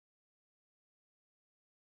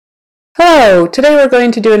Hello, today we're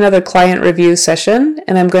going to do another client review session,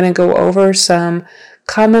 and I'm going to go over some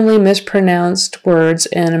commonly mispronounced words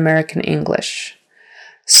in American English.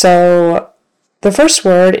 So, the first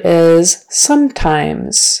word is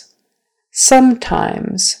sometimes.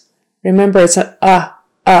 Sometimes. Remember, it's an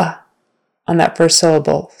on that first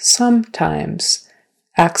syllable. Sometimes.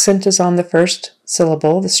 Accent is on the first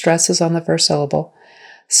syllable. The stress is on the first syllable.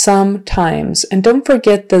 Sometimes. And don't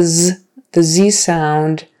forget the Z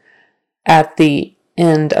sound at the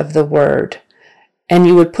end of the word. And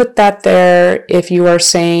you would put that there if you are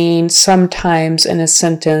saying sometimes in a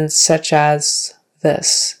sentence such as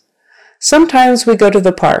this. Sometimes we go to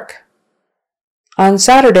the park. On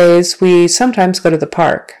Saturdays, we sometimes go to the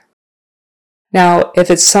park. Now,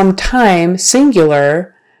 if it's sometime,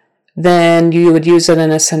 singular, then you would use it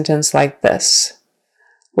in a sentence like this.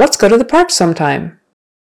 Let's go to the park sometime.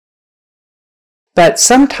 But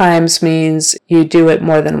sometimes means you do it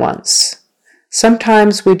more than once.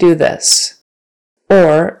 Sometimes we do this.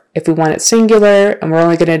 Or if we want it singular and we're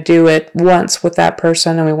only going to do it once with that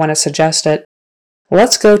person and we want to suggest it,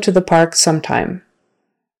 let's go to the park sometime.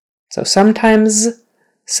 So sometimes,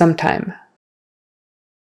 sometime.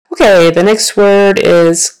 Okay, the next word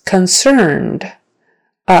is concerned.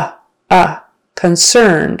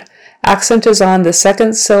 Concerned. Accent is on the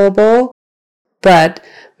second syllable, but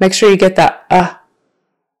make sure you get that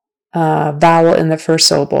vowel in the first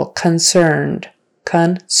syllable. Concerned,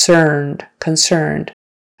 concerned, concerned.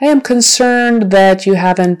 I am concerned that you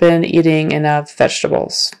haven't been eating enough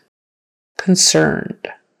vegetables. Concerned.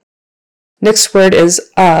 Next word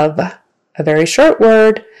is of. A very short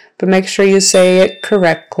word, but make sure you say it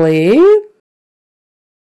correctly.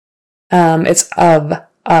 It's of.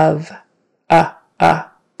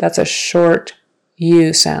 That's a short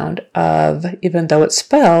U sound, of. Even though it's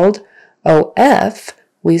spelled O-F,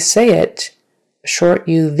 we say it short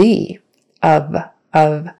U-V, of.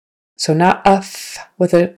 So not uff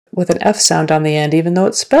with an F sound on the end, even though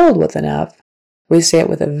it's spelled with an F. We say it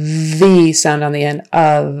with a V sound on the end,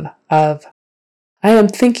 of. I am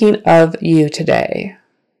thinking of you today.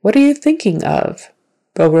 What are you thinking of?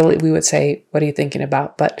 Well, really, we would say, what are you thinking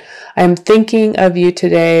about? But I am thinking of you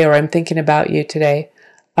today, or I'm thinking about you today,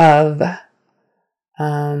 of.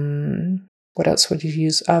 What else would you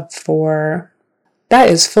use of for? That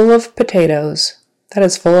is full of potatoes. That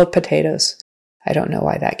is full of potatoes. I don't know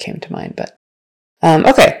why that came to mind, but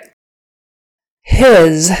okay.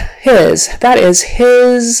 His. That is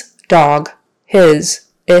his dog. His.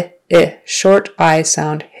 Short I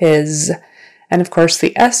sound, his. And of course,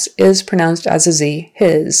 the S is pronounced as a Z,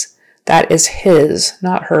 his. That is his,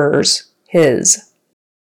 not hers, his.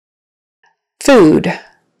 Food.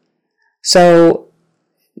 So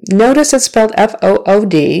notice it's spelled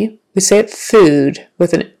F-O-O-D. We say it food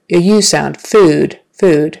with a U sound, food.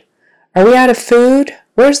 Are we out of food?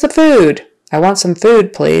 Where's the food? I want some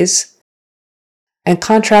food, please. And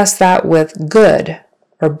contrast that with good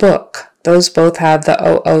or book. Those both have the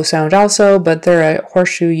O-O sound also, but they're a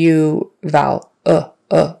horseshoe U vowel.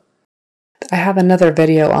 I have another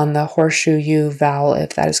video on the horseshoe U vowel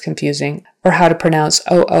if that is confusing, or how to pronounce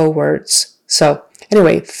O-O words. So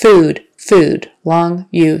anyway, food, long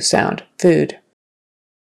U sound, food.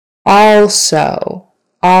 Also.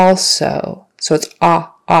 So it's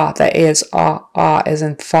that is as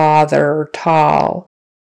in father or tall.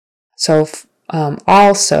 So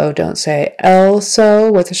also, don't say also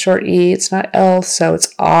with a short E. It's not also,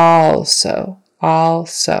 it's also.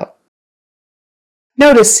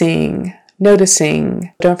 Noticing.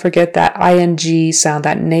 Don't forget that ing sound,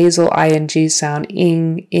 that nasal ing sound,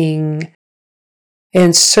 ing.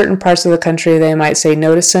 In certain parts of the country, they might say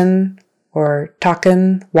noticin' or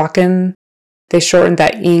talkin', walkin'. They shorten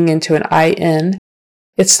that ing into an in.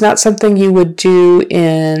 It's not something you would do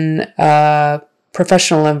in a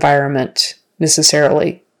professional environment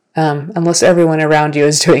necessarily, unless everyone around you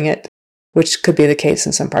is doing it, which could be the case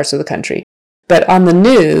in some parts of the country. But on the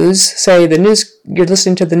news, say you're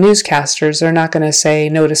listening to the newscasters, they're not going to say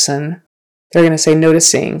noticin'. They're going to say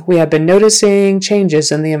noticing. We have been noticing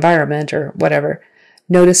changes in the environment or whatever.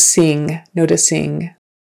 Noticing.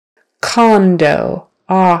 Condo.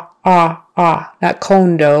 Not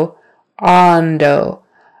condo. Ondo.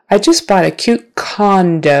 I just bought a cute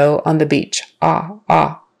condo on the beach.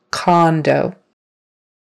 Condo.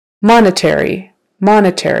 Monetary.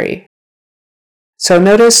 So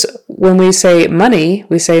notice when we say money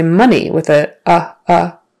with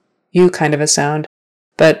a U kind of a sound.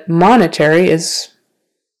 But monetary is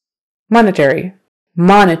monetary.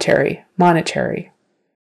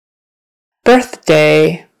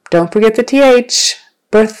 Birthday. Don't forget the TH.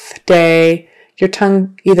 Birthday. your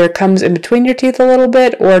tongue either comes in between your teeth a little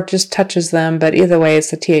bit or just touches them, but either way,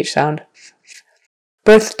 it's the TH sound.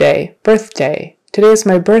 Birthday, birthday. Today is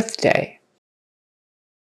my birthday.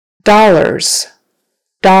 Dollars,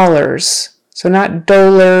 dollars. So not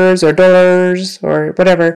dollars or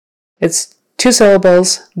whatever. It's 2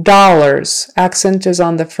 syllables, dollars. Accent is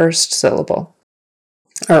on the first syllable.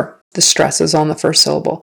 Or the stress is on the first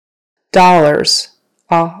syllable. Dollars.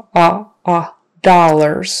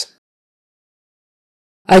 Dollars.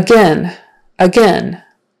 Again, again.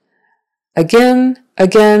 Again,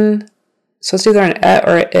 again. So it's either an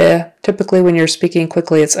or an I. Typically when you're speaking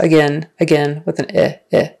quickly, it's again, again, with an I,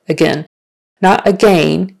 again. Not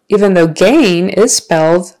again, even though gain is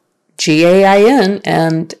spelled G-A-I-N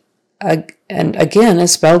and again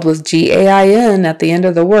is spelled with G-A-I-N at the end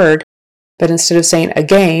of the word. But instead of saying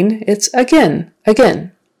again, it's again,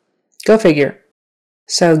 again. Go figure.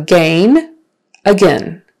 So gain,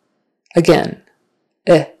 again, again,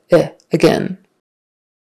 again.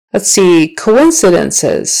 Let's see,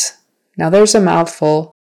 coincidences. Now there's a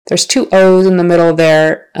mouthful. There's 2 O's in the middle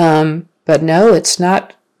there, but no, it's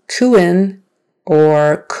not kuin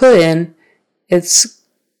or kuin. It's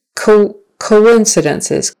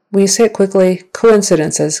coincidences. When you say it quickly,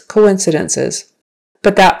 coincidences.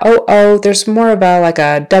 But that O, there's more of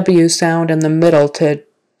a W sound in the middle to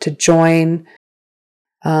join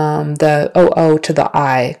the O to the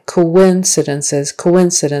I. Coincidences.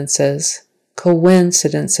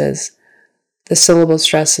 The syllable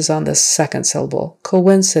stress is on the second syllable.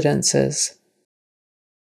 Coincidences.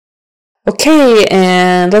 Okay,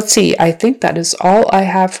 and let's see. I think that is all I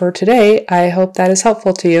have for today. I hope that is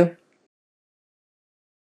helpful to you.